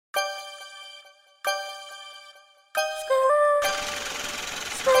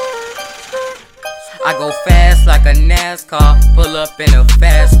I go fast like a Nascar. Pull up in a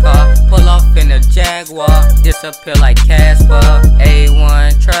fast car. Pull off in a Jaguar. Disappear like Casper.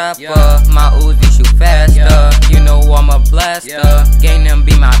 A1 trapper. My Uzi shoot faster. You know I'm a blaster. Gang them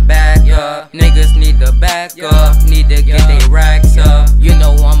be my backer. Niggas need the back up. Need to get they racks up. You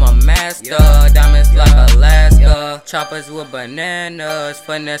know I'm a master. Diamonds like Alaska. Choppers with bananas.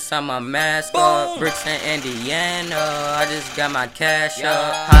 Finesse, I'm a master. Bricks in Indiana. I just got my cash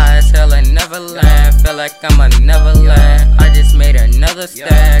up. High as hell in Neverland. Feel like I'm a Neverland. I just made another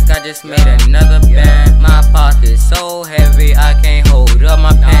stack. I just made another band. My pocket's so heavy I can't hold up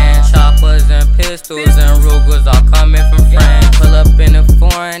my pants. Choppers and pistols and Rugers all coming from France. Pull up in a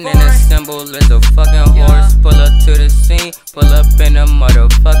foreign and the symbol is a fucking horse. Pull up to the scene. Pull up in a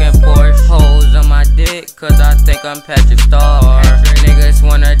motherfucking Porsche. Hoes on my dick cause I think I'm Patrick Star. Niggas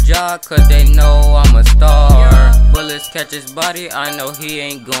wanna jog cause they know I'm a star. Bullets catch his body, I know he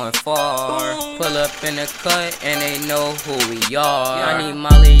ain't going far. Pull up in the cut and they know who we are. I need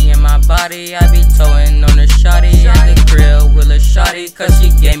Molly in my body, I be towing on the shotty. At the crib with a shotty cause she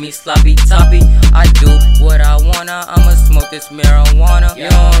gave me sloppy toppy. I do what I wanna, I'ma smoke this marijuana. You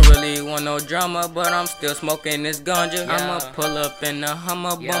don't really want no drama, but I'm still smoking this ganja. I'ma pull up in the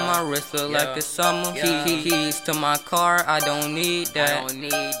Hummer, but my wrist look like the summer. Keys to my car, I don't need that.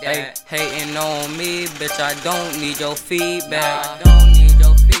 Hey, hating on me, bitch, I don't need your feedback. I don't need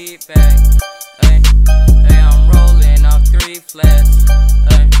your feedback. Hey, I'm rolling off 3 flats.